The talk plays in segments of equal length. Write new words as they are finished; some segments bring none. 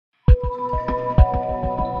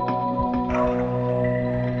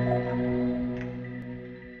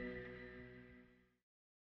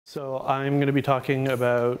So I'm going to be talking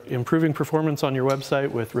about improving performance on your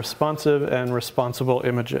website with responsive and responsible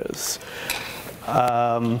images.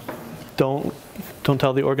 Don't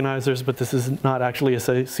tell the organizers, but this is not actually a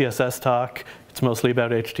CSS talk. It's mostly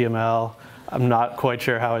about HTML. I'm not quite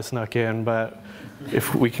sure how I snuck in, but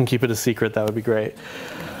if we can keep it a secret, that would be great.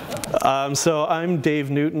 So I'm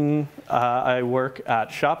Dave Newton. I work at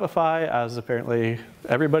Shopify, as apparently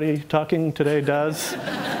everybody talking today does.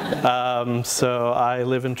 So I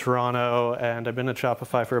live in Toronto, and I've been at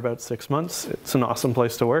Shopify for about 6 months. It's an awesome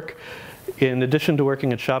place to work. In addition to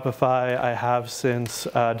working at Shopify, I have since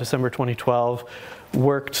December 2012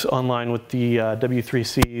 worked online with the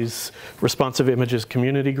W3C's Responsive Images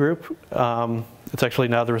community group. It's actually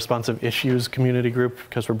now the Responsive Issues community group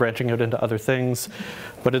because we're branching out into other things.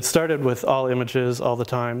 But it started with all images all the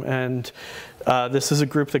time. And this is a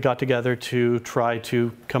group that got together to try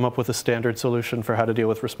to come up with a standard solution for how to deal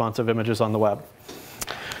with responsive images on the web.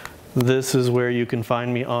 This is where you can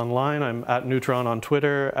find me online. I'm at Neutron on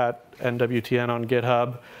Twitter, at NWTN on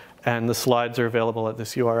GitHub, and the slides are available at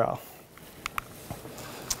this URL.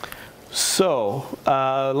 So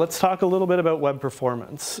let's talk a little bit about web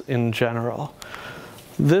performance in general.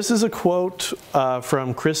 This is a quote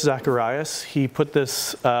from Chris Zacharias. He put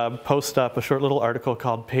this post up, a short little article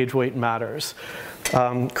called Page Weight Matters.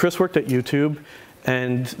 Chris worked at YouTube,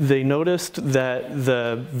 and they noticed that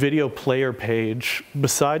the video player page,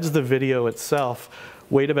 besides the video itself,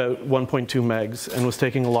 weighed about 1.2 megs and was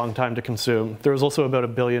taking a long time to consume. There was also about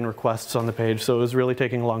 1 billion requests on the page, so it was really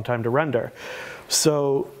taking a long time to render.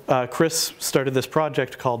 So Chris started this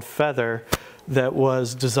project called Feather that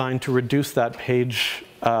was designed to reduce that page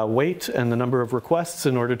weight and the number of requests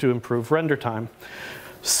in order to improve render time.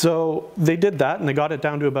 So they did that, and they got it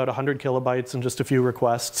down to about 100 kilobytes and just a few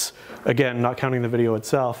requests, again, not counting the video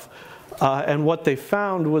itself. And what they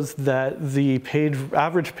found was that the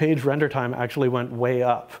average page render time actually went way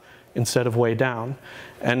up instead of way down.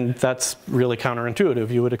 And that's really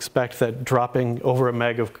counterintuitive. You would expect that dropping over 1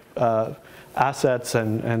 meg of assets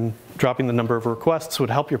and dropping the number of requests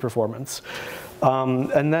would help your performance.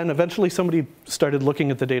 And then eventually somebody started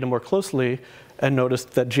looking at the data more closely and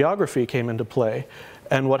noticed that geography came into play.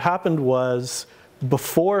 And what happened was,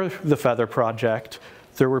 before the Feather project,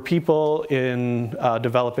 there were people in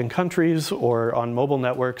developing countries or on mobile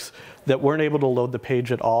networks that weren't able to load the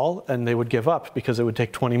page at all, and they would give up because it would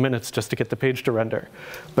take 20 minutes just to get the page to render.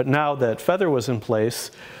 But now that Feather was in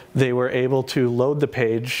place, they were able to load the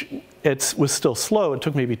page. It was still slow. It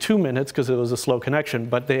took maybe 2 minutes because it was a slow connection,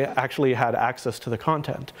 but they actually had access to the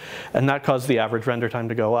content. And that caused the average render time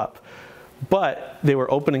to go up. But they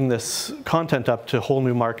were opening this content up to whole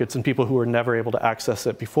new markets and people who were never able to access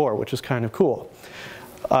it before, which is kind of cool.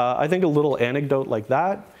 I think a little anecdote like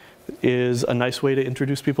that is a nice way to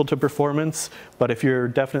introduce people to performance. But if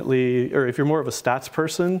you're if you're more of a stats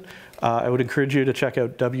person, I would encourage you to check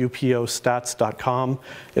out WPOstats.com.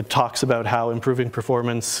 It talks about how improving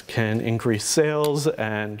performance can increase sales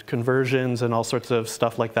and conversions and all sorts of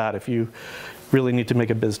stuff like that if you really need to make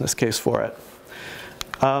a business case for it.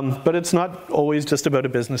 But it's not always just about a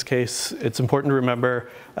business case. It's important to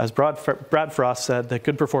remember, as Brad Frost said, that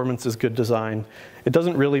good performance is good design. It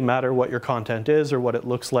doesn't really matter what your content is or what it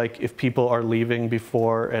looks like if people are leaving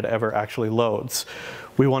before it ever actually loads.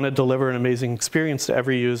 We want to deliver an amazing experience to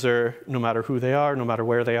every user, no matter who they are, no matter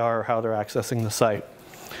where they are, or how they're accessing the site.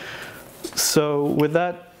 So with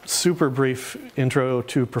that super brief intro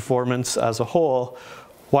to performance as a whole,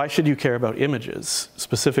 why should you care about images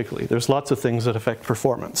specifically? There's lots of things that affect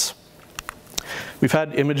performance. We've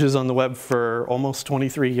had images on the web for almost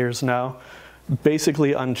 23 years now,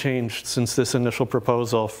 basically unchanged since this initial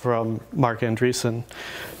proposal from Mark Andreessen.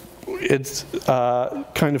 It's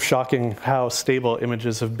kind of shocking how stable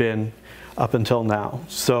images have been up until now.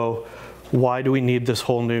 So why do we need this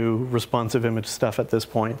whole new responsive image stuff at this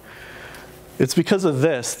point? It's because of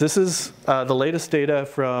this. This is the latest data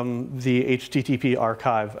from the HTTP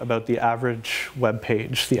archive about the average web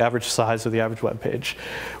page, the average size of the average web page,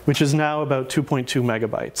 which is now about 2.2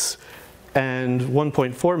 megabytes. And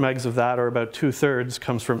 1.4 megs of that, or about 2/3,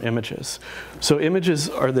 comes from images. So images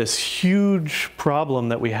are this huge problem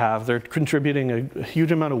that we have. They're contributing a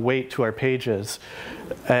huge amount of weight to our pages.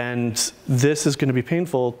 And this is going to be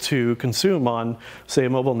painful to consume on, say, a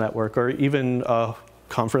mobile network, or even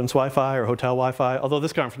conference Wi-Fi or hotel Wi-Fi, although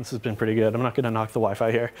this conference has been pretty good. I'm not going to knock the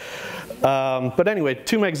Wi-Fi here. But anyway,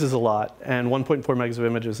 2 megs is a lot, and 1.4 megs of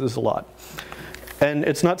images is a lot. And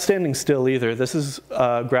it's not standing still either. This is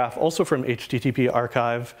a graph also from HTTP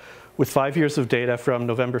archive with 5 years of data from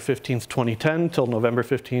November 15th, 2010 till November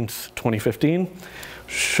 15th, 2015,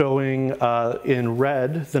 showing in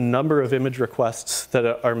red the number of image requests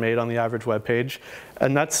that are made on the average web page.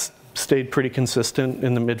 And that's stayed pretty consistent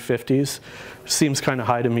in the mid-50s. Seems kind of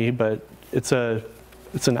high to me, but it's an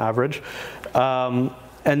average.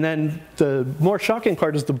 And then the more shocking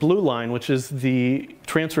part is the blue line, which is the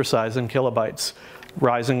transfer size in kilobytes,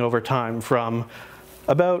 rising over time from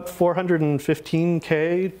about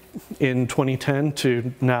 415K in 2010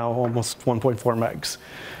 to now almost 1.4 megs.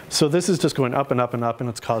 So this is just going up and up and up, and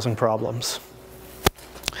it's causing problems.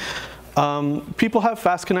 People have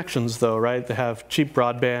fast connections though, right? They have cheap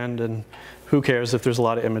broadband, and who cares if there's a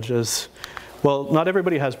lot of images? Well, not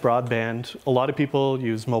everybody has broadband. A lot of people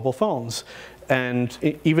use mobile phones. And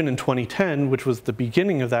even in 2010, which was the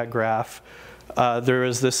beginning of that graph, there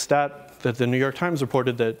is this stat that the New York Times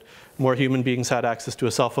reported that more human beings had access to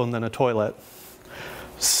a cell phone than a toilet.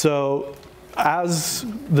 So as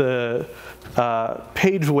the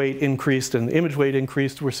page weight increased and the image weight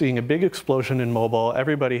increased, we're seeing a big explosion in mobile.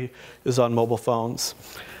 Everybody is on mobile phones.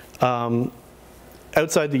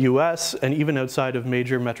 Outside the US, and even outside of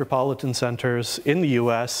major metropolitan centers in the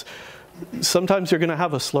US, sometimes you're going to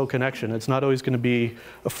have a slow connection. It's not always going to be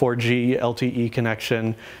a 4G LTE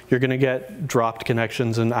connection. You're going to get dropped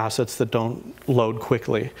connections and assets that don't load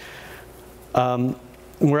quickly.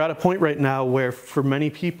 We're at a point right now where for many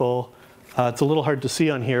people, it's a little hard to see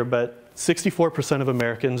on here, but 64% of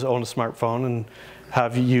Americans own a smartphone and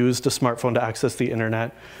have used a smartphone to access the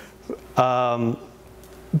internet.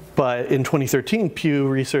 But in 2013, Pew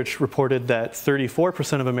Research reported that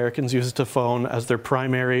 34% of Americans used a phone as their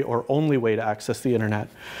primary or only way to access the internet.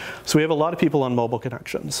 So we have a lot of people on mobile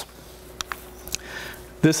connections.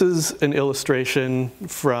 This is an illustration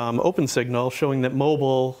from OpenSignal showing that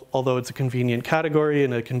mobile, although it's a convenient category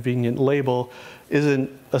and a convenient label, isn't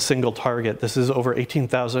a single target. This is over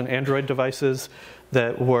 18,000 Android devices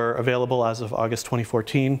that were available as of August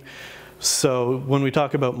 2014. So when we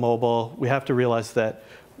talk about mobile, we have to realize that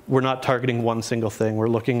we're not targeting one single thing. We're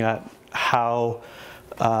looking at how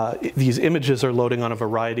these images are loading on a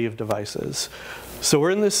variety of devices. So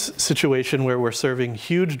we're in this situation where we're serving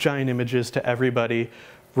huge, giant images to everybody,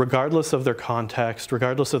 regardless of their context,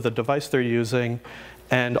 regardless of the device they're using,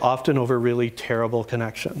 and often over really terrible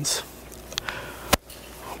connections.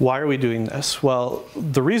 Why are we doing this? Well,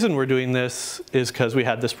 the reason we're doing this is because we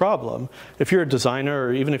had this problem. If you're a designer,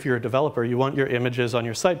 or even if you're a developer, you want your images on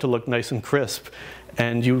your site to look nice and crisp.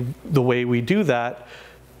 And the way we do that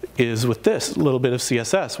is with this little bit of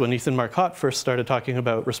CSS. When Ethan Marcotte first started talking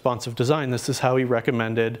about responsive design, this is how he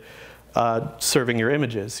recommended serving your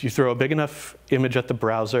images. You throw a big enough image at the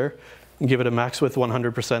browser, and give it a max width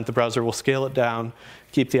 100%, the browser will scale it down,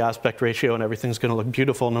 keep the aspect ratio, and everything's going to look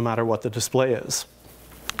beautiful no matter what the display is.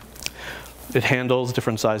 It handles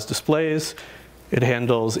different size displays. It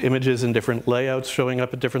handles images in different layouts showing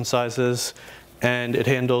up at different sizes. And it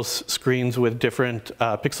handles screens with different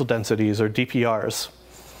pixel densities, or DPRs,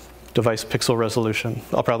 device pixel resolution.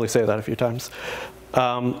 I'll probably say that a few times.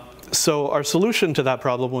 So our solution to that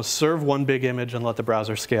problem was serve one big image and let the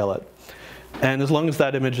browser scale it. And as long as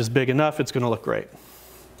that image is big enough, it's going to look great.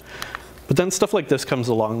 But then stuff like this comes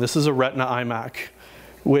along. This is a Retina iMac,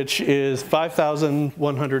 which is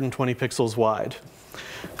 5,120 pixels wide.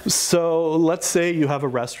 So let's say you have a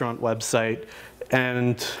restaurant website,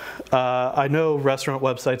 and I know restaurant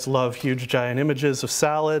websites love huge giant images of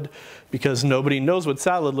salad because nobody knows what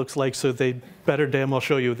salad looks like, so they better damn well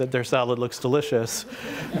show you that their salad looks delicious.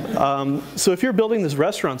 So if you're building this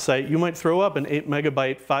restaurant site, you might throw up an 8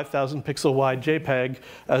 megabyte, 5,000 pixel wide JPEG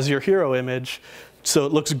as your hero image, so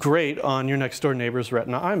it looks great on your next door neighbor's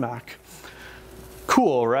Retina iMac.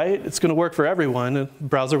 Cool, right? It's going to work for everyone. The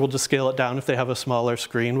browser will just scale it down if they have a smaller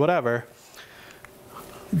screen, whatever.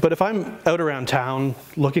 But if I'm out around town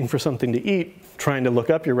looking for something to eat, trying to look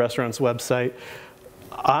up your restaurant's website,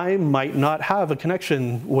 I might not have a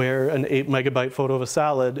connection where an 8 megabyte photo of a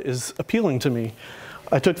salad is appealing to me.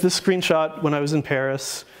 I took this screenshot when I was in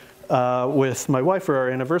Paris with my wife for our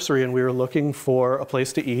anniversary, and we were looking for a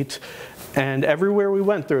place to eat. And everywhere we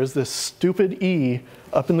went, there was this stupid E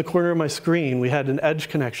up in the corner of my screen. We had an edge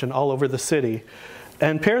connection all over the city.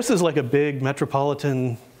 And Paris is like a big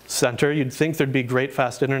metropolitan center. You'd think there'd be great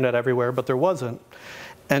fast internet everywhere, but there wasn't.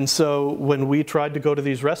 And so when we tried to go to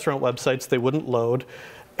these restaurant websites, they wouldn't load.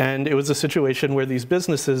 And it was a situation where these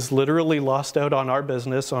businesses literally lost out on our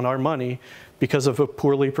business, on our money, because of a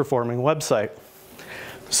poorly performing website.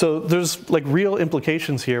 So there's like real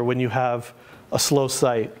implications here when you have a slow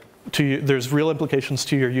site. There's real implications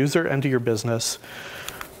to your user and to your business.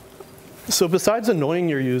 So besides annoying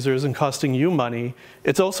your users and costing you money,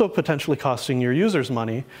 it's also potentially costing your users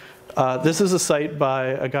money. This is a site by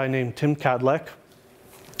a guy named Tim Kadlec.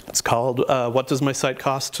 It's called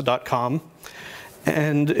whatdoesmysitecost.com.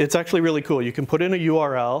 And it's actually really cool. You can put in a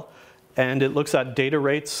URL, and it looks at data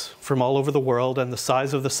rates from all over the world and the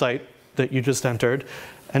size of the site that you just entered,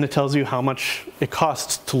 and it tells you how much it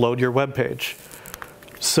costs to load your web page.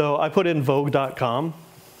 So I put in vogue.com,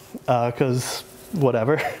 because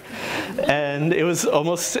whatever, and it was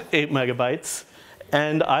almost 8 megabytes.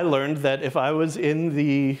 And I learned that if I was in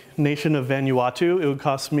the nation of Vanuatu, it would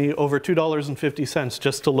cost me over $2.50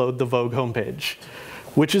 just to load the Vogue homepage,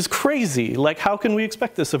 which is crazy. Like, how can we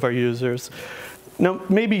expect this of our users? Now,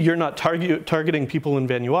 maybe you're not targeting people in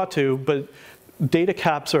Vanuatu, but data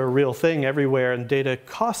caps are a real thing everywhere, and data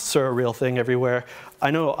costs are a real thing everywhere.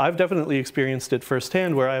 I know I've definitely experienced it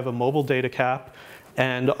firsthand, where I have a mobile data cap,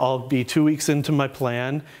 and I'll be 2 weeks into my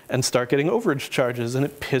plan and start getting overage charges, and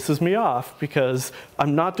it pisses me off because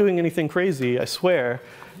I'm not doing anything crazy, I swear,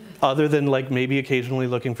 other than like maybe occasionally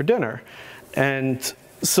looking for dinner. And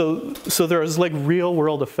so there's like real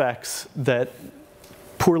world effects that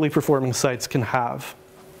poorly performing sites can have.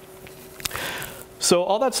 So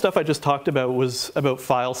all that stuff I just talked about was about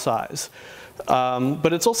file size.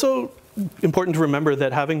 But it's also important to remember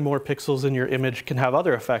that having more pixels in your image can have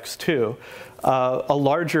other effects too. A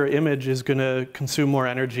larger image is going to consume more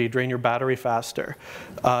energy, drain your battery faster.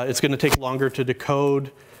 It's going to take longer to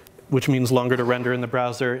decode, which means longer to render in the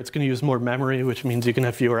browser. It's going to use more memory, which means you can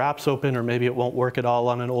have fewer apps open, or maybe it won't work at all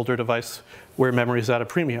on an older device where memory is at a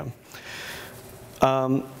premium.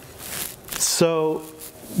 So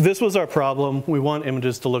this was our problem. We want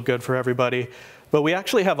images to look good for everybody. But we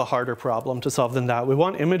actually have a harder problem to solve than that. We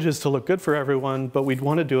want images to look good for everyone, but we'd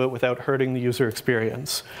want to do it without hurting the user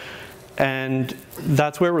experience. And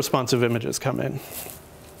that's where responsive images come in.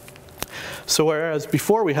 So whereas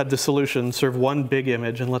before we had the solution, serve one big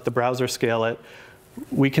image and let the browser scale it,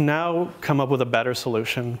 we can now come up with a better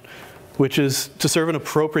solution, which is to serve an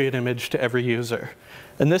appropriate image to every user.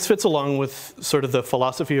 And this fits along with sort of the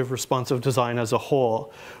philosophy of responsive design as a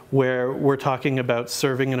whole, where we're talking about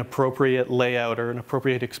serving an appropriate layout or an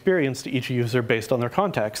appropriate experience to each user based on their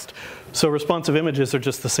context. So responsive images are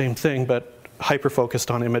just the same thing, but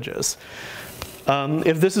hyper-focused on images.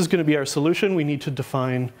 If this is going to be our solution, we need to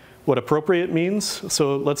define what appropriate means.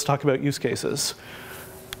 So let's talk about use cases.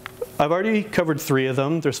 I've already covered 3 of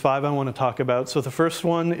them. There's 5 I want to talk about. So the first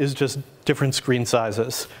one is just different screen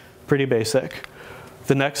sizes. Pretty basic.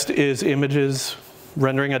 The next is images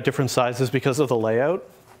rendering at different sizes because of the layout.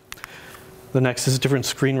 The next is different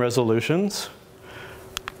screen resolutions.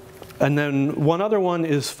 And then one other one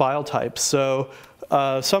is file types. So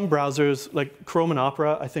some browsers, like Chrome and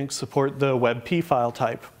Opera, I think support the WebP file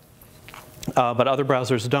type, but other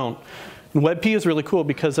browsers don't. And WebP is really cool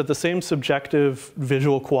because at the same subjective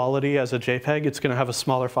visual quality as a JPEG, it's going to have a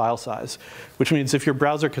smaller file size, which means if your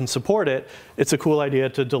browser can support it, it's a cool idea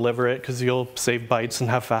to deliver it because you'll save bytes and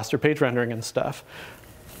have faster page rendering and stuff.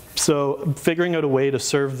 So figuring out a way to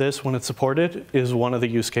serve this when it's supported is one of the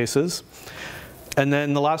use cases. And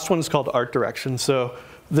then the last one is called art direction. So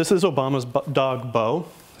this is Obama's dog, Bo,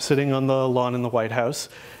 sitting on the lawn in the White House.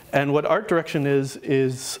 And what art direction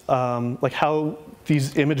is like how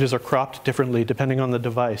these images are cropped differently depending on the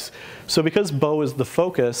device. So because Bo is the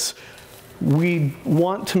focus, we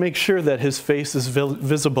want to make sure that his face is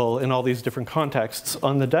visible in all these different contexts.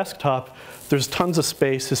 On the desktop, there's tons of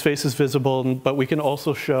space. His face is visible, but we can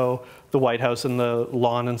also show the White House and the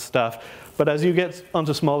lawn and stuff. But as you get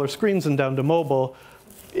onto smaller screens and down to mobile,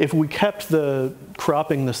 if we kept the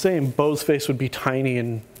cropping the same, Bo's face would be tiny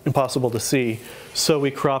and impossible to see. So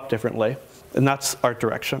we crop differently, and that's art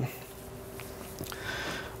direction.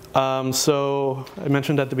 So I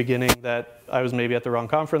mentioned at the beginning that I was maybe at the wrong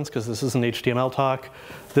conference because this is an HTML talk.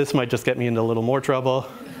 This might just get me into a little more trouble.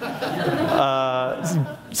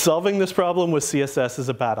 Solving this problem with CSS is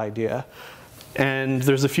a bad idea. And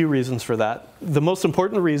there's a few reasons for that. The most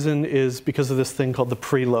important reason is because of this thing called the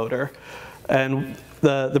preloader. And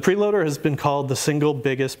the preloader has been called the single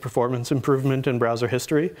biggest performance improvement in browser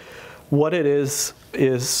history. What it is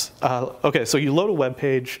okay, so you load a web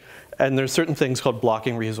page, and there's certain things called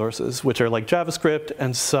blocking resources, which are like JavaScript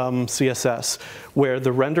and some CSS, where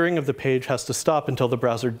the rendering of the page has to stop until the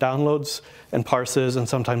browser downloads and parses and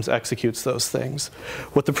sometimes executes those things.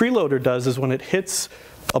 What the preloader does is when it hits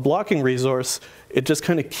a blocking resource, it just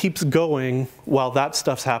kind of keeps going while that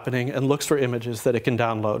stuff's happening and looks for images that it can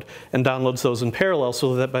download and downloads those in parallel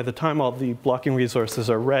so that by the time all the blocking resources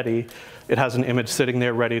are ready, it has an image sitting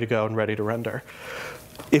there ready to go and ready to render.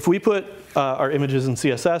 If we put our images in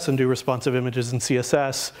CSS and do responsive images in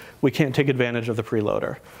CSS, we can't take advantage of the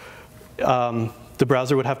preloader. The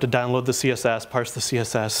browser would have to download the CSS, parse the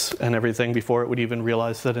CSS and everything before it would even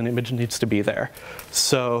realize that an image needs to be there.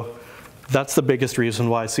 So that's the biggest reason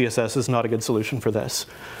why CSS is not a good solution for this.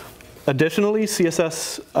 Additionally,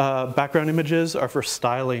 CSS background images are for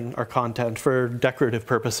styling our content, for decorative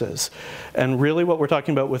purposes. And really what we're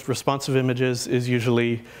talking about with responsive images is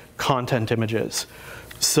usually content images.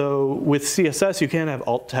 So with CSS, you can't have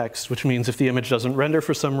alt text, which means if the image doesn't render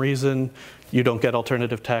for some reason, you don't get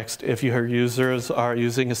alternative text. If your users are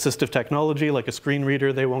using assistive technology, like a screen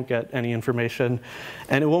reader, they won't get any information.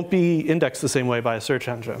 And it won't be indexed the same way by a search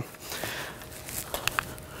engine.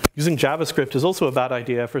 Using JavaScript is also a bad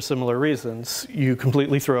idea for similar reasons. You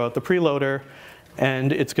completely throw out the preloader,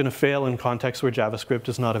 and it's going to fail in contexts where JavaScript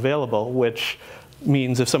is not available, which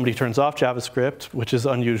means if somebody turns off JavaScript, which is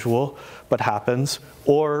unusual, but happens,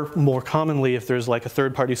 or more commonly if there's like a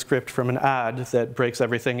third-party script from an ad that breaks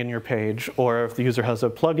everything in your page, or if the user has a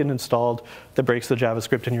plugin installed that breaks the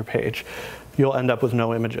JavaScript in your page, you'll end up with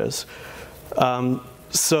no images. So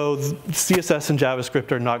CSS and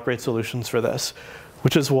JavaScript are not great solutions for this,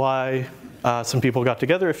 which is why some people got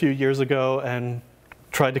together a few years ago and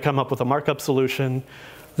tried to come up with a markup solution.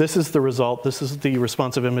 This is the result. This is the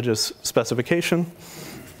responsive images specification.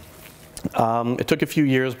 It took a few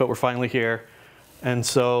years, but we're finally here. And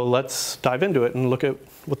so let's dive into it and look at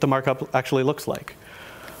what the markup actually looks like.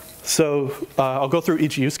 So I'll go through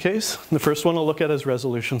each use case. The first one I'll look at is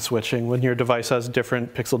resolution switching, when your device has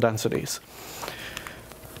different pixel densities.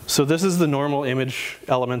 So this is the normal image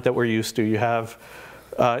element that we're used to. You have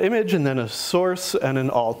image and then a source and an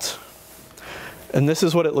alt. And this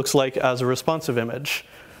is what it looks like as a responsive image.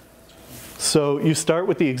 So you start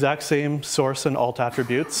with the exact same source and alt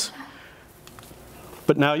attributes,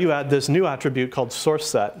 but now you add this new attribute called source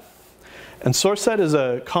set. And source set is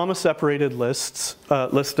a comma-separated list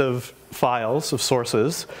of files, of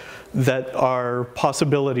sources, that are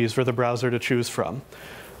possibilities for the browser to choose from.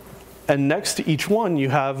 And next to each one, you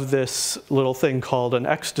have this little thing called an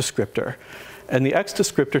X descriptor. And the X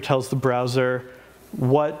descriptor tells the browser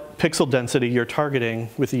what pixel density you're targeting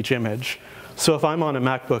with each image. So if I'm on a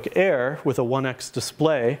MacBook Air with a 1x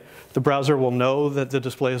display, the browser will know that the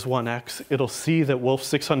display is 1x. It'll see that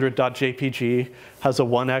wolf600.jpg has a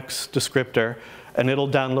 1x descriptor, and it'll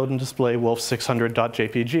download and display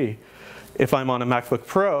wolf600.jpg. If I'm on a MacBook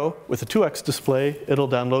Pro with a 2x display, it'll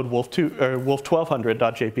download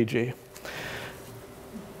wolf1200.jpg.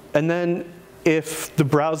 And then if the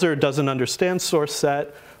browser doesn't understand source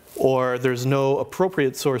set, or there's no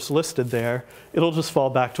appropriate source listed there, it'll just fall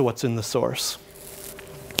back to what's in the source.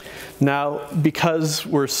 Now, because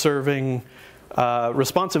we're serving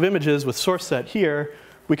responsive images with source set here,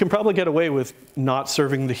 we can probably get away with not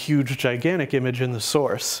serving the huge, gigantic image in the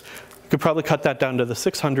source. You could probably cut that down to the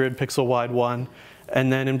 600 pixel wide one,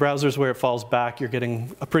 and then in browsers where it falls back, you're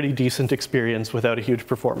getting a pretty decent experience without a huge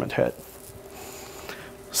performance hit.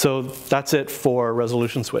 So that's it for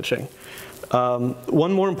resolution switching.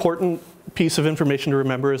 One more important piece of information to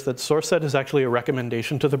remember is that source set is actually a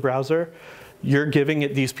recommendation to the browser. You're giving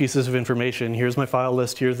it these pieces of information. Here's my file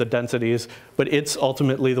list, here's the densities, but it's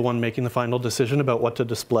ultimately the one making the final decision about what to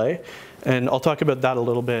display. And I'll talk about that a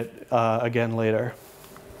little bit again later.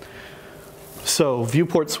 So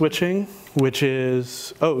viewport switching, which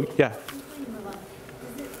is, oh yeah.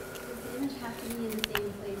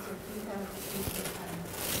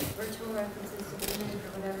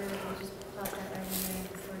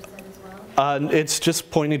 It's just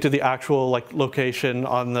pointing to the actual location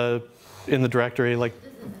on in the directory.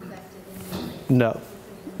 No.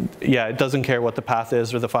 Yeah, it doesn't care what the path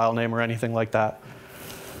is or the file name or anything like that.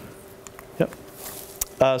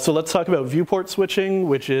 Yep. So let's talk about viewport switching,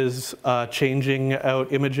 which is changing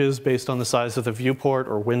out images based on the size of the viewport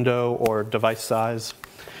or window or device size.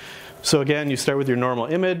 So again, you start with your normal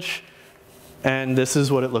image, and this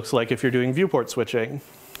is what it looks like if you're doing viewport switching.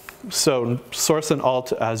 So source and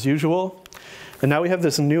alt as usual. And now we have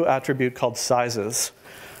this new attribute called sizes.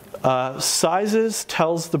 Sizes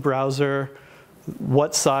tells the browser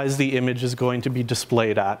what size the image is going to be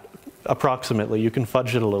displayed at, approximately. You can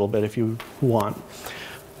fudge it a little bit if you want.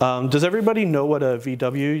 Does everybody know what a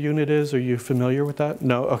VW unit is? Are you familiar with that?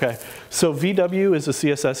 No? Okay. So VW is a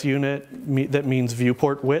CSS unit that means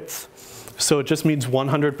viewport width. So it just means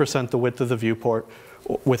 100% the width of the viewport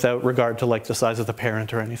without regard to the size of the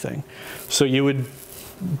parent or anything. So you would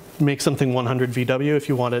make something 100 VW if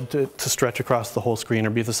you wanted to stretch across the whole screen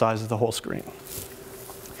or be the size of the whole screen.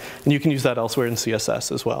 And you can use that elsewhere in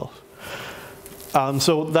CSS as well.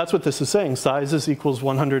 So that's what this is saying. Sizes equals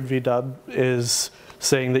 100 VW is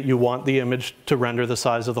saying that you want the image to render the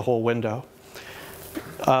size of the whole window.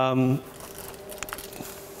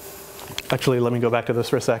 Actually, let me go back to this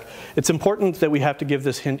for a sec. It's important that we have to give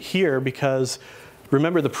this hint here because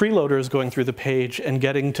remember the preloader is going through the page and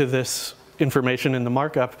getting to this information in the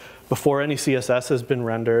markup before any CSS has been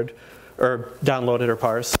rendered or downloaded or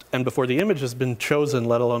parsed, and before the image has been chosen,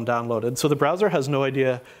 let alone downloaded. So the browser has no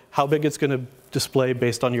idea how big it's going to display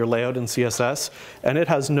based on your layout in CSS, and it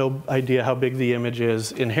has no idea how big the image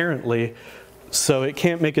is inherently. So it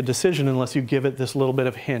can't make a decision unless you give it this little bit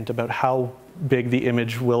of hint about how big the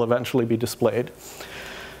image will eventually be displayed.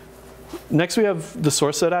 Next we have the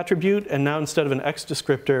source set attribute, and now instead of an X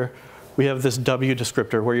descriptor, we have this W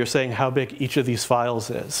descriptor where you're saying how big each of these files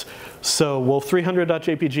is. So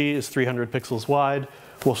wolf300.jpg is 300 pixels wide,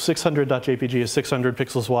 wolf600.jpg is 600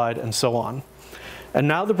 pixels wide, and so on. And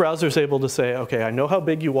now the browser is able to say, okay, I know how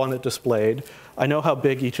big you want it displayed. I know how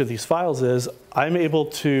big each of these files is. I'm able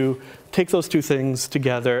to take those two things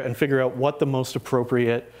together and figure out what the most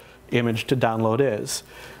appropriate image to download is.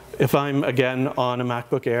 If I'm, again, on a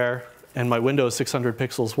MacBook Air and my window is 600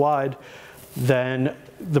 pixels wide, then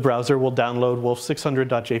the browser will download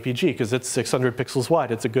wolf600.jpg because it's 600 pixels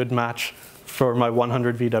wide. It's a good match for my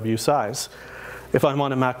 100 VW size. If I'm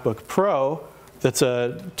on a MacBook Pro, that's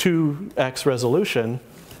a 2x resolution,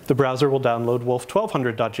 the browser will download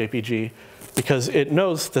wolf1200.jpg because it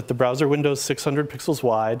knows that the browser window is 600 pixels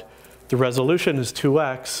wide, the resolution is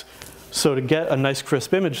 2x, so to get a nice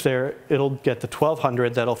crisp image there, it'll get the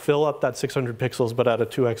 1200 that'll fill up that 600 pixels but at a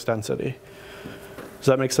 2x density. Does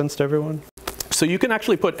that make sense to everyone? So you can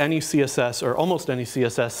actually put any CSS or almost any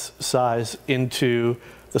CSS size into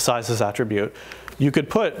the sizes attribute. You could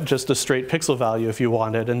put just a straight pixel value if you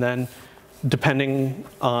wanted, and then depending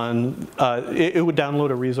on, it would download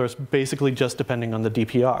a resource basically just depending on the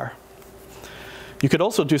DPR. You could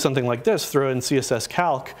also do something like this, throw in CSS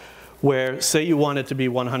calc, where say you want it to be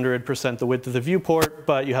 100% the width of the viewport,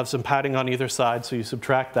 but you have some padding on either side, so you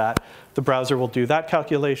subtract that. The browser will do that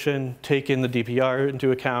calculation, take in the DPR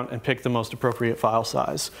into account, and pick the most appropriate file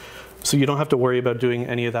size. So you don't have to worry about doing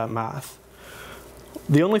any of that math.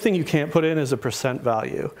 The only thing you can't put in is a percent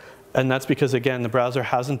value. And that's because, again, the browser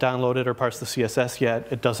hasn't downloaded or parsed the CSS yet.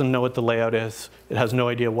 It doesn't know what the layout is. It has no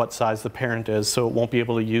idea what size the parent is, so it won't be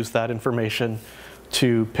able to use that information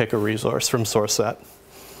to pick a resource from source set.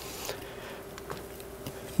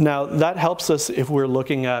 Now, that helps us if we're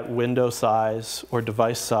looking at window size or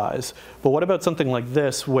device size. But what about something like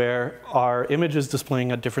this, where our image is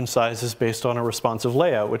displaying at different sizes based on a responsive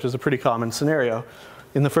layout, which is a pretty common scenario.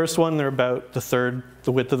 In the first one, they're about the third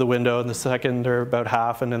the width of the window. In the second, they're about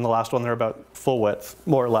half. And in the last one, they're about full width,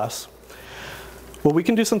 more or less. Well, we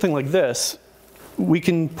can do something like this. We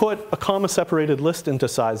can put a comma-separated list into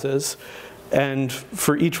sizes, and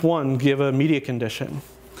for each one, give a media condition.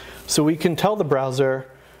 So we can tell the browser,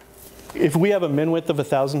 if we have a min width of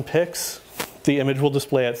 1,000 pics, the image will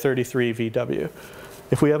display at 33 VW.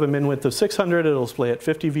 If we have a min width of 600, it'll display at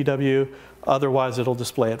 50 VW. Otherwise, it'll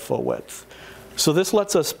display at full width. So this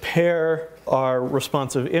lets us pair our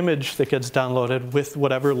responsive image that gets downloaded with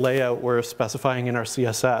whatever layout we're specifying in our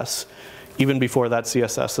CSS, even before that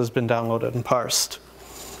CSS has been downloaded and parsed.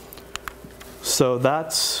 So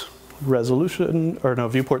that's resolution, or no,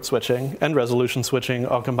 viewport switching and resolution switching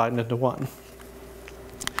all combined into one.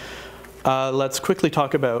 Let's quickly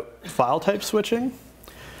talk about file type switching.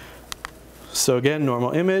 So again,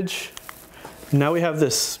 normal image. Now we have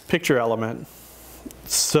this picture element.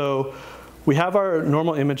 So we have our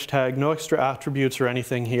normal image tag, no extra attributes or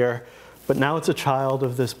anything here, but now it's a child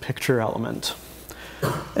of this picture element.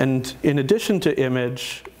 And in addition to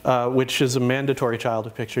image, which is a mandatory child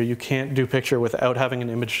of picture, you can't do picture without having an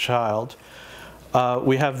image child,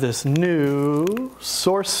 we have this new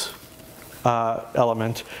source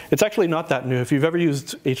element. It's actually not that new. If you've ever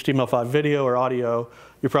used HTML5 video or audio,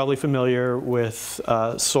 you're probably familiar with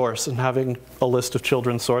source and having a list of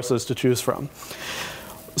children's sources to choose from.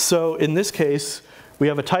 So in this case, we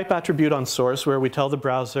have a type attribute on source where we tell the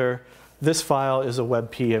browser, this file is a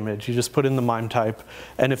WebP image. You just put in the MIME type.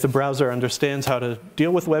 And if the browser understands how to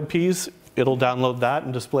deal with WebPs, it'll download that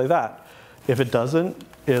and display that. If it doesn't,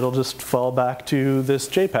 it'll just fall back to this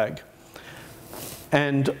JPEG.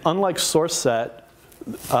 And unlike source set,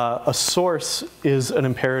 a source is an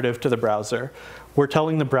imperative to the browser. We're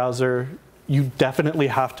telling the browser, you definitely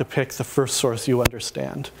have to pick the first source you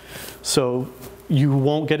understand. So you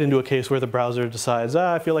won't get into a case where the browser decides,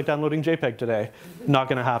 I feel like downloading JPEG today. Not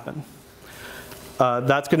going to happen.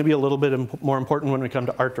 That's going to be a little bit more important when we come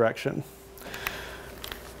to art direction.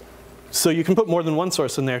 So you can put more than one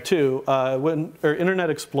source in there too. Internet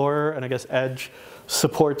Explorer and I guess Edge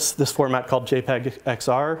supports this format called JPEG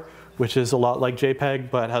XR, which is a lot like JPEG,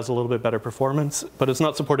 but has a little bit better performance. But it's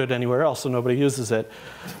not supported anywhere else, so nobody uses it.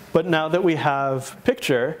 But now that we have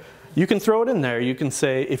picture, you can throw it in there. You can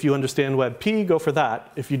say, if you understand WebP, go for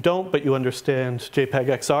that. If you don't, but you understand JPEG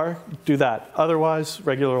XR, do that. Otherwise,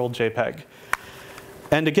 regular old JPEG.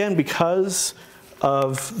 And again, because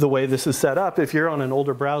of the way this is set up, if you're on an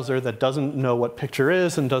older browser that doesn't know what picture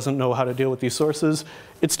is and doesn't know how to deal with these sources,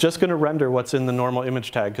 it's just going to render what's in the normal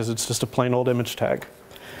image tag, because it's just a plain old image tag.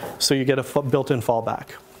 So you get a built-in fallback.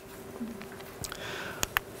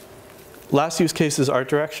 Last use case is art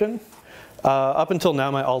direction. Up until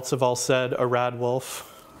now, my alts have all said a rad wolf.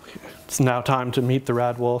 It's now time to meet the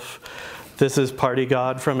rad wolf. This is Party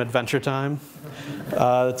God from Adventure Time.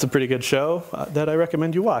 It's a pretty good show that I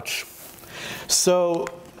recommend you watch. So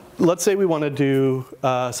let's say we want to do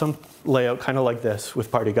some layout kind of like this with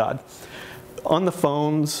Party God. On the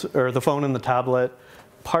phones, or the phone and the tablet,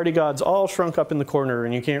 Party God's all shrunk up in the corner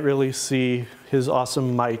and you can't really see his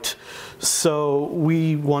awesome might. So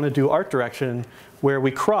we want to do art direction where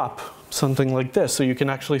we crop something like this so you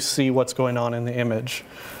can actually see what's going on in the image.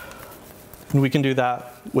 And we can do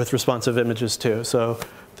that with responsive images too. So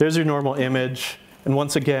there's your normal image. And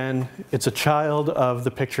once again, it's a child of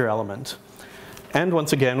the picture element. And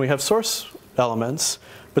once again, we have source elements.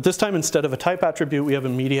 But this time, instead of a type attribute, we have a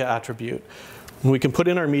media attribute. And we can put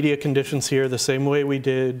in our media conditions here the same way we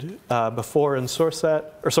did before in in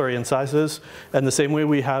sizes, and the same way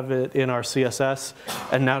we have it in our CSS.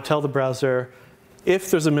 And now tell the browser, if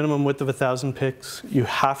there's a minimum width of 1,000 pics, you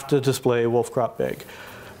have to display wolf crop big.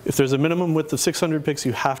 If there's a minimum width of 600 pics,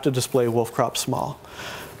 you have to display wolf crop small.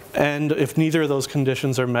 And if neither of those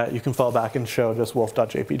conditions are met, you can fall back and show just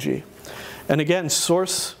wolf.jpg. And again,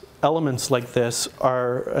 source elements like this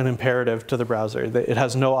are an imperative to the browser. It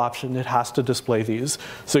has no option. It has to display these.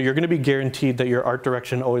 So you're going to be guaranteed that your art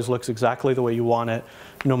direction always looks exactly the way you want it,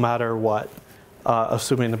 no matter what,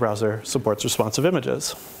 assuming the browser supports responsive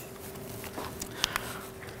images.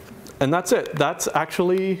 And that's it. That's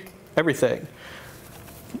actually everything.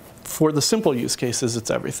 For the simple use cases,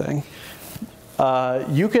 it's everything.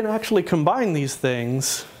 You can actually combine these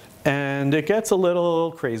things, and it gets a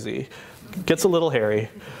little crazy. It gets a little hairy.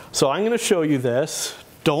 So I'm going to show you this.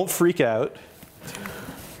 Don't freak out.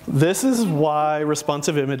 This is why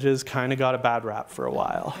responsive images kind of got a bad rap for a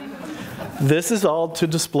while. This is all to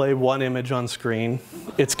display one image on screen.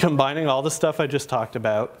 It's combining all the stuff I just talked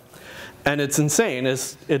about. And it's insane.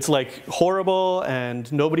 It's like horrible, and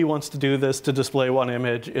nobody wants to do this to display one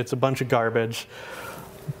image. It's a bunch of garbage.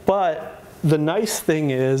 But the nice thing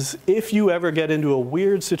is, if you ever get into a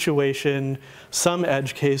weird situation, some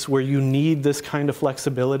edge case where you need this kind of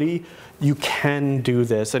flexibility, you can do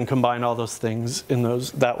this and combine all those things in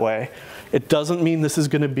that way. It doesn't mean this is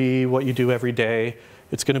going to be what you do every day.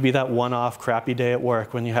 It's going to be that one-off crappy day at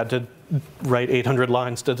work when you had to write 800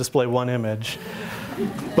 lines to display one image.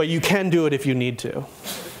 But you can do it if you need to.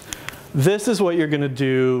 This is what you're going to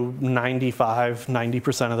do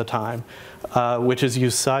 90% of the time, which is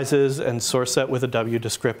use sizes and source set with a W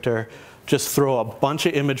descriptor. Just throw a bunch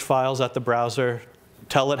of image files at the browser,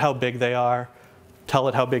 tell it how big they are, tell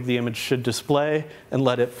it how big the image should display, and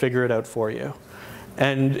let it figure it out for you.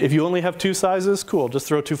 And if you only have 2 sizes, cool, just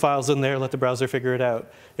throw 2 files in there, let the browser figure it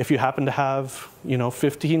out. If you happen to have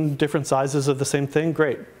 15 different sizes of the same thing,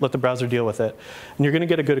 great, let the browser deal with it. And you're going to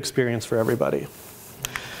get a good experience for everybody.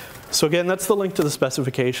 So again, that's the link to the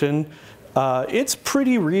specification. It's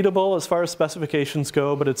pretty readable as far as specifications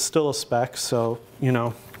go, but it's still a spec, so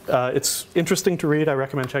it's interesting to read. I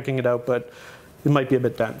recommend checking it out, but it might be a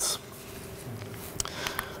bit dense.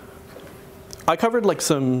 I covered like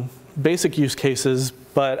some basic use cases,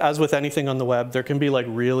 but as with anything on the web, there can be like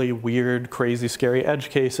really weird, crazy, scary edge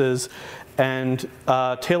cases. And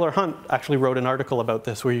Taylor Hunt actually wrote an article about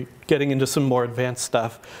this where you're getting into some more advanced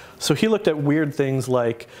stuff. So he looked at weird things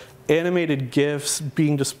like animated GIFs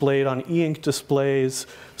being displayed on e-ink displays,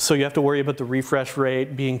 so you have to worry about the refresh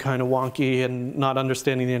rate being kind of wonky and not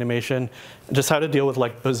understanding the animation, and just how to deal with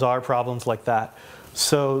like bizarre problems like that.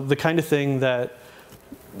 So the kind of thing that,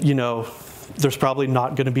 there's probably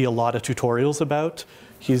not going to be a lot of tutorials about,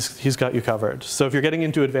 he's got you covered. So if you're getting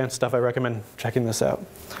into advanced stuff, I recommend checking this out.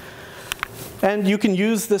 And you can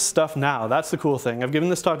use this stuff now. That's the cool thing. I've given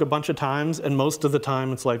this talk a bunch of times, and most of the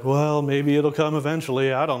time it's like, well, maybe it'll come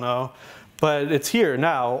eventually, I don't know. But it's here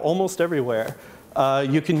now, almost everywhere.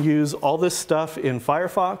 You can use all this stuff in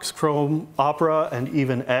Firefox, Chrome, Opera, and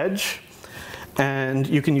even Edge. And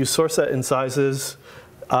you can use source set and sizes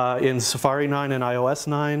in Safari 9 and iOS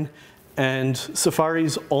 9. And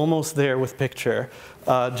Safari's almost there with picture.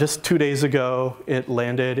 Just 2 days ago, it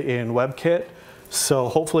landed in WebKit. So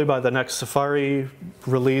hopefully by the next Safari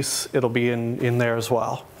release, it'll be in there as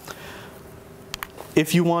well.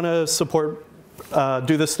 If you want to support,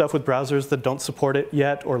 do this stuff with browsers that don't support it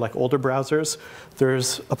yet, or like older browsers,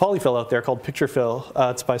 there's a polyfill out there called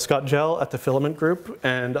Picturefill. It's by Scott Gell at the Filament Group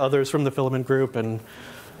and others from the Filament Group, and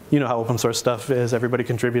you know how open source stuff is, everybody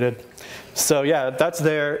contributed. So yeah, that's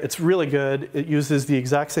there, it's really good. It uses the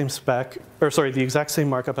exact same spec, or sorry, the exact same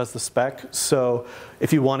markup as the spec. So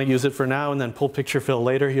if you want to use it for now and then pull Picturefill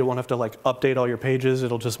later, you won't have to like update all your pages,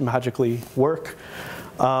 it'll just magically work.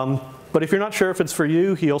 But if you're not sure if it's for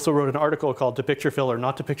you, he also wrote an article called To Picturefill or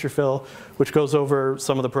Not to Picturefill, which goes over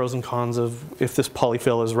some of the pros and cons of if this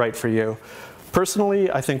polyfill is right for you.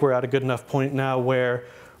 Personally, I think we're at a good enough point now where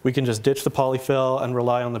we can just ditch the polyfill and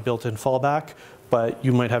rely on the built-in fallback, but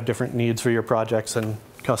you might have different needs for your projects and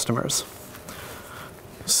customers.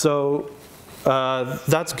 So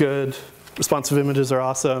that's good. Responsive images are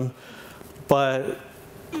awesome, but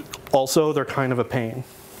also they're kind of a pain.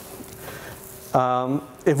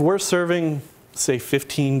 If we're serving, say,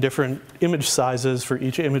 15 different image sizes for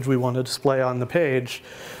each image we want to display on the page,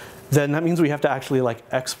 then that means we have to actually like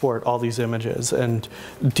export all these images and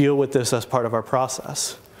deal with this as part of our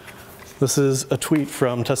process. This is a tweet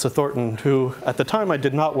from Tessa Thornton, who at the time I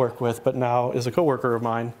did not work with, but now is a coworker of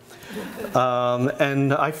mine.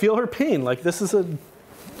 And I feel her pain. Like, this is a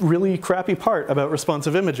really crappy part about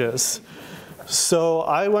responsive images. So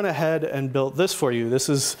I went ahead and built this for you. This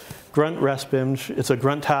is Grunt RespImg. It's a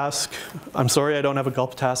grunt task. I'm sorry I don't have a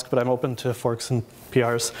gulp task, but I'm open to forks and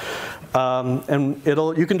PRs.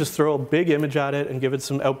 And you can just throw a big image at it and give it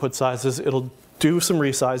some output sizes. It'll do some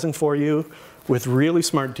resizing for you with really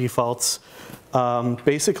smart defaults.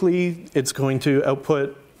 Basically, it's going to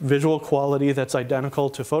output visual quality that's identical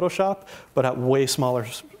to Photoshop, but at way smaller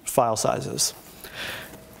file sizes.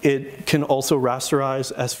 It can also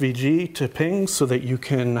rasterize SVG to ping so that you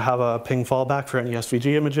can have a ping fallback for any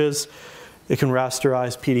SVG images. It can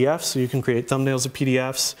rasterize PDFs, so you can create thumbnails of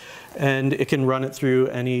PDFs. And it can run it through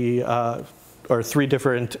any, or 3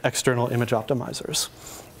 different external image optimizers.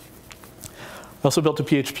 I also built a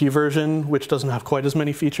PHP version, which doesn't have quite as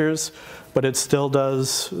many features, but it still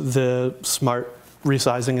does the smart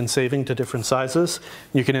resizing and saving to different sizes.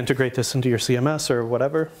 You can integrate this into your CMS or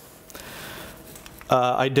whatever.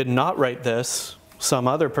 I did not write this. Some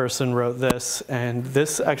other person wrote this, and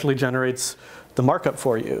this actually generates the markup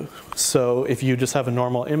for you. So if you just have a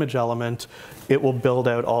normal image element, it will build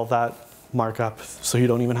out all that markup so you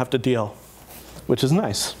don't even have to deal, which is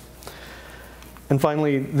nice. And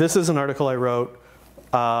finally, this is an article I wrote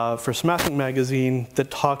for Smashing Magazine that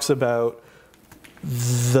talks about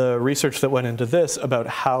the research that went into this about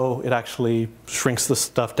how it actually shrinks the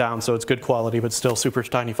stuff down so it's good quality but still super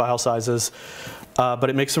tiny file sizes.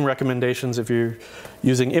 But it makes some recommendations if you're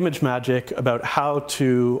using ImageMagick about how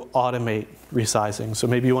to automate resizing. So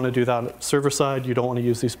maybe you want to do that server side, you don't want to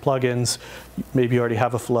use these plugins, maybe you already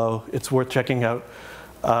have a flow. It's worth checking out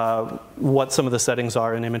what some of the settings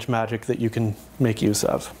are in ImageMagick that you can make use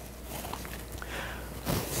of.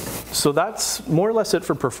 So that's more or less it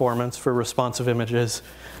for performance for responsive images.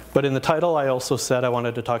 But in the title, I also said I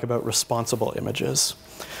wanted to talk about responsible images.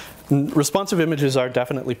 And responsive images are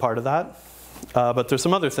definitely part of that. But there's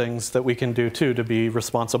some other things that we can do too to be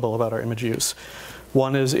responsible about our image use.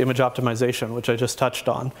 One is image optimization, which I just touched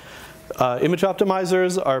on. Image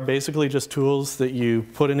optimizers are basically just tools that you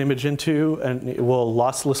put an image into and it will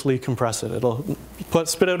losslessly compress it. It'll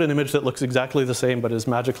spit out an image that looks exactly the same but is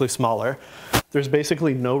magically smaller. There's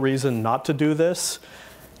basically no reason not to do this.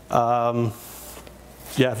 Yeah,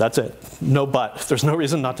 that's it. No but. There's no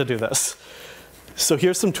reason not to do this. So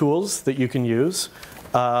here's some tools that you can use.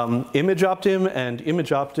 ImageOptim and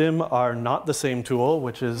ImageOptim are not the same tool,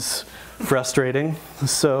 which is frustrating.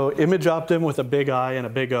 So ImageOptim with a big I and a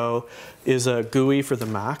big O is a GUI for the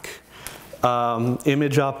Mac.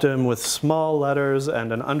 ImageOptim with small letters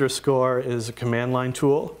and an underscore is a command line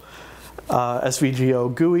tool.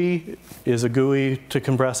 SVGO GUI is a GUI to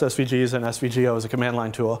compress SVGs, and SVGO is a command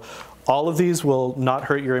line tool. All of these will not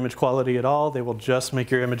hurt your image quality at all. They will just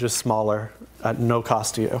make your images smaller at no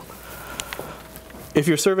cost to you. If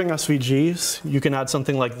you're serving SVGs, you can add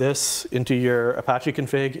something like this into your Apache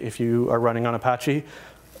config if you are running on Apache.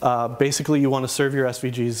 Basically, you want to serve your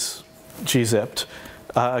SVGs gzipped.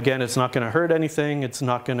 Again, it's not going to hurt anything. It's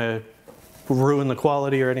not going to ruin the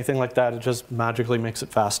quality or anything like that. It just magically makes it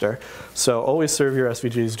faster. So always serve your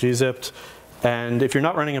SVGs gzipped. And if you're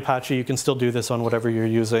not running Apache, you can still do this on whatever you're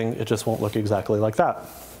using. It just won't look exactly like that.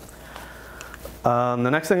 The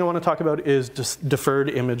next thing I want to talk about is just deferred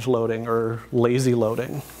image loading or lazy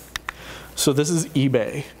loading. So this is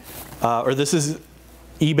eBay, or this is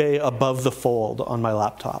eBay above the fold on my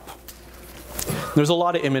laptop. There's a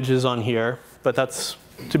lot of images on here, but that's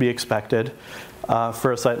to be expected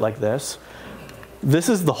for a site like this. This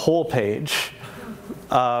is the whole page.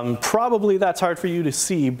 Probably that's hard for you to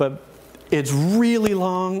see, but it's really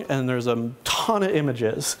long and there's a ton of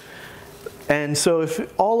images. And so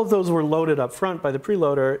if all of those were loaded up front by the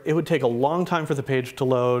preloader, it would take a long time for the page to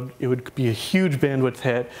load, it would be a huge bandwidth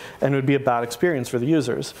hit, and it would be a bad experience for the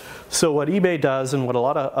users. So what eBay does, and what a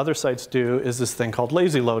lot of other sites do, is this thing called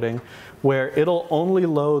lazy loading, where it'll only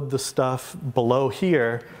load the stuff below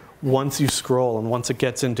here once you scroll and once it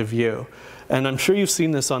gets into view. And I'm sure you've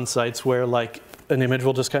seen this on sites where like an image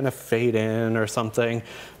will just kind of fade in or something.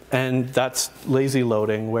 And that's lazy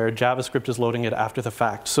loading, where JavaScript is loading it after the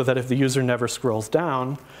fact, so that if the user never scrolls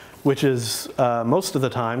down, which is most of the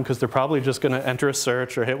time, because they're probably just going to enter a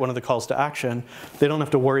search or hit one of the calls to action, they don't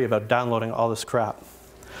have to worry about downloading all this crap.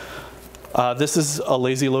 This is a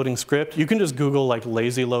lazy loading script. You can just Google like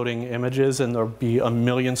lazy loading images and there'll be a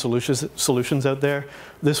million solutions out there.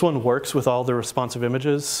 This one works with all the responsive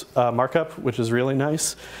images markup, which is really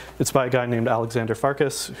nice. It's by a guy named Alexander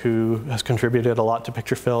Farkas, who has contributed a lot to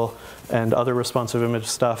picture fill and other responsive image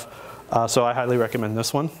stuff. So I highly recommend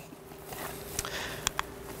this one.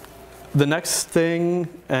 The next thing,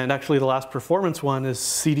 and actually the last performance one, is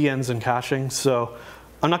CDNs and caching. So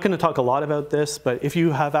I'm not going to talk a lot about this, but if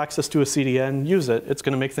you have access to a CDN, use it. It's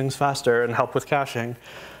going to make things faster and help with caching.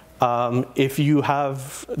 If you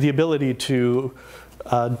have the ability to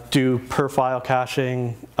do per file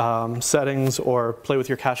caching settings or play with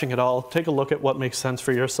your caching at all, take a look at what makes sense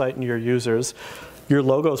for your site and your users. Your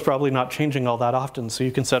logo is probably not changing all that often, so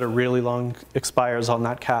you can set a really long expires on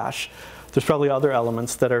that cache. There's probably other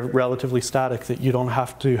elements that are relatively static that you don't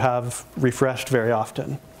have to have refreshed very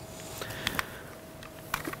often.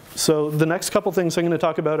 So the next couple things I'm going to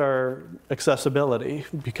talk about are accessibility,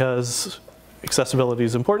 because accessibility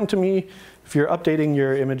is important to me. If you're updating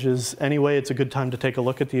your images anyway, it's a good time to take a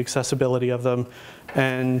look at the accessibility of them.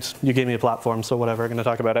 And you gave me a platform, so whatever, I'm going to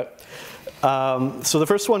talk about it. So the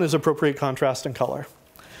first one is appropriate contrast and color.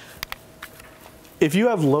 If you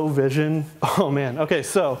have low vision, oh man, okay,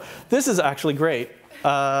 so this is actually great.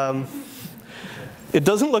 It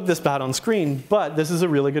doesn't look this bad on screen, but this is a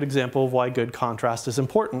really good example of why good contrast is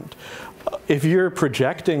important. If you're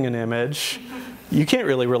projecting an image, you can't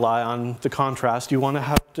really rely on the contrast. You want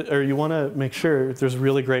to make sure there's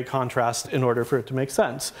really great contrast in order for it to make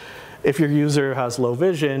sense. If your user has low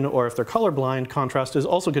vision or if they're colorblind, contrast is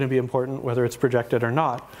also going to be important whether it's projected or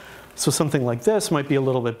not. So something like this might be a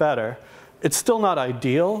little bit better. It's still not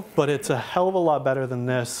ideal, but it's a hell of a lot better than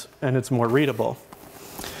this, and it's more readable.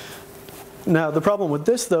 Now, the problem with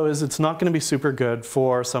this, though, is it's not going to be super good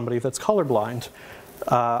for somebody that's colorblind.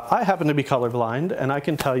 I happen to be colorblind, and I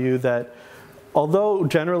can tell you that although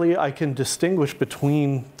generally I can distinguish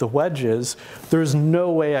between the wedges, there's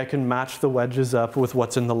no way I can match the wedges up with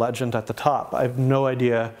what's in the legend at the top. I have no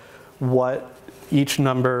idea what each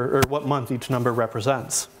number, or what month each number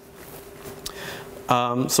represents. So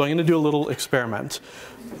I'm going to do a little experiment.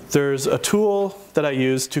 There's a tool that I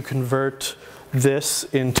use to convert this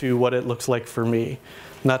into what it looks like for me.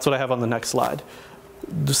 And that's what I have on the next slide.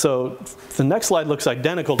 So the next slide looks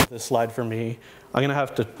identical to this slide for me. I'm going to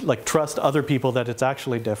have to like trust other people that it's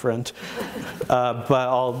actually different. But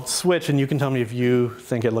I'll switch and you can tell me if you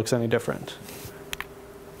think it looks any different.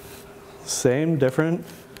 Same, different?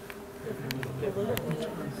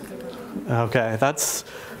 Okay, that's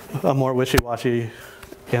a more wishy-washy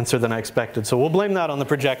answer than I expected. So we'll blame that on the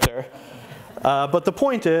projector. But the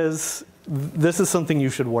point is, this is something you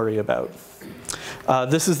should worry about.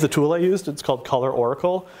 This is the tool I used. It's called Color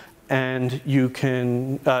Oracle. And you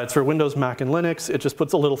can, it's for Windows, Mac, and Linux. It just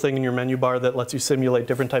puts a little thing in your menu bar that lets you simulate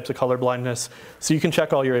different types of color blindness. So you can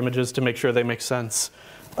check all your images to make sure they make sense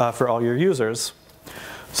for all your users.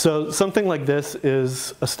 So something like this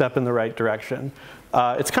is a step in the right direction.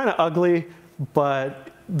 It's kind of ugly, but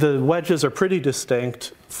the wedges are pretty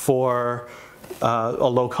distinct for a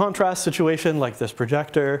low contrast situation like this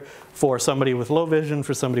projector, for somebody with low vision,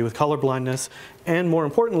 for somebody with color blindness, and more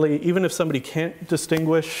importantly, even if somebody can't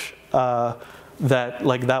distinguish that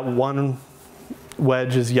one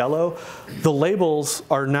wedge is yellow, the labels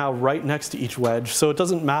are now right next to each wedge, so it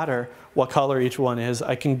doesn't matter what color each one is.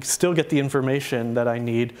 I can still get the information that I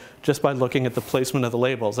need just by looking at the placement of the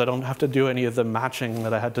labels. I don't have to do any of the matching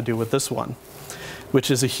that I had to do with this one, which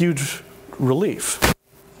is a huge relief.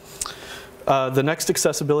 The next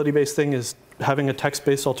accessibility-based thing is having a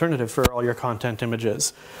text-based alternative for all your content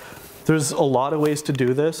images. There's a lot of ways to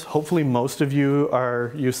do this. Hopefully most of you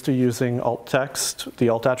are used to using alt text, the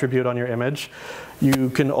alt attribute on your image. You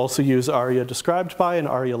can also use aria described by and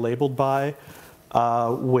aria labeled by,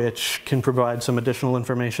 which can provide some additional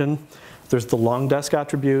information. There's the long desk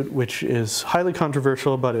attribute, which is highly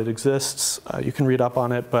controversial, but it exists. You can read up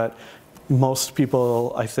on it, but most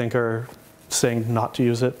people, I think, are saying not to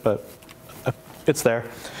use it, but it's there.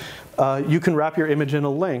 You can wrap your image in a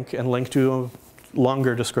link and link to a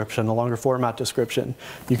longer description, a longer format description.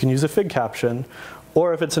 You can use a fig caption,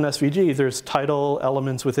 or if it's an SVG, there's title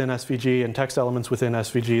elements within SVG and text elements within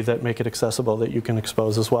SVG that make it accessible that you can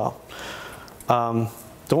expose as well.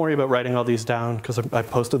 Don't worry about writing all these down because I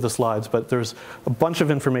posted the slides, but there's a bunch of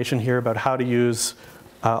information here about how to use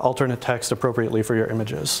alternate text appropriately for your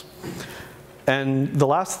images. And the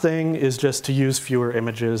last thing is just to use fewer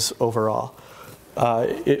images overall.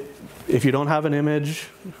 If you don't have an image,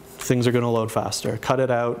 things are going to load faster. Cut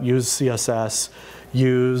it out, use CSS,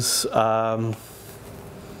 use, I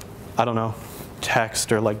don't know,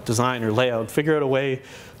 text or like design or layout. Figure out a way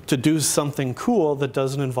to do something cool that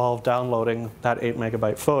doesn't involve downloading that 8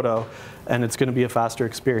 megabyte photo, and it's going to be a faster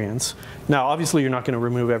experience. Now, obviously, you're not going to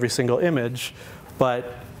remove every single image,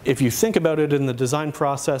 but if you think about it in the design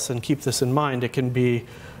process and keep this in mind, it can be,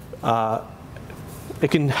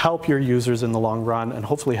 it can help your users in the long run and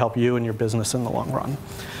hopefully help you and your business in the long run.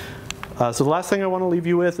 So the last thing I want to leave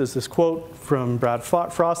you with is this quote from Brad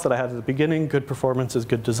Frost that I had at the beginning: good performance is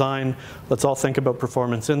good design. Let's all think about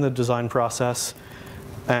performance in the design process.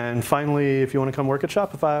 And finally, if you want to come work at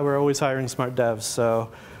Shopify, we're always hiring smart devs.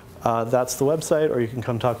 So that's the website, or you can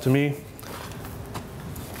come talk to me.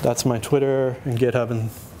 That's my Twitter and GitHub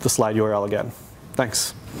and the slide URL again.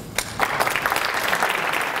 Thanks.